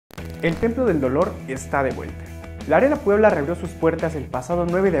El Templo del Dolor está de vuelta. La Arena Puebla reabrió sus puertas el pasado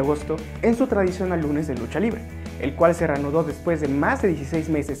 9 de agosto en su tradicional lunes de lucha libre, el cual se reanudó después de más de 16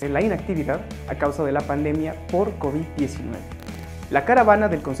 meses en la inactividad a causa de la pandemia por Covid-19. La caravana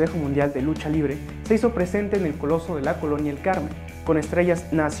del Consejo Mundial de Lucha Libre se hizo presente en el coloso de la Colonia El Carmen, con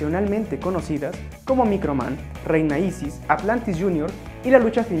estrellas nacionalmente conocidas como Microman, Reina Isis, Atlantis Jr. y la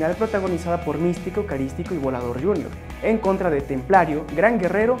lucha final protagonizada por Místico, Carístico y Volador Jr. en contra de Templario, Gran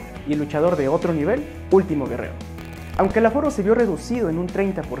Guerrero y el luchador de otro nivel, Último Guerrero. Aunque el aforo se vio reducido en un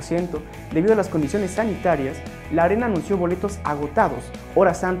 30% debido a las condiciones sanitarias, la arena anunció boletos agotados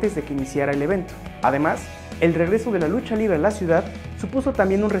horas antes de que iniciara el evento. Además, el regreso de la lucha libre a la ciudad supuso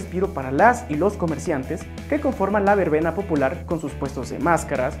también un respiro para las y los comerciantes que conforman la verbena popular con sus puestos de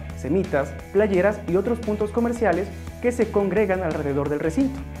máscaras, semitas, playeras y otros puntos comerciales que se congregan alrededor del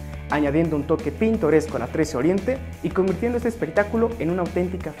recinto, añadiendo un toque pintoresco a la 13 Oriente y convirtiendo este espectáculo en una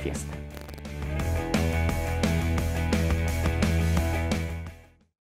auténtica fiesta.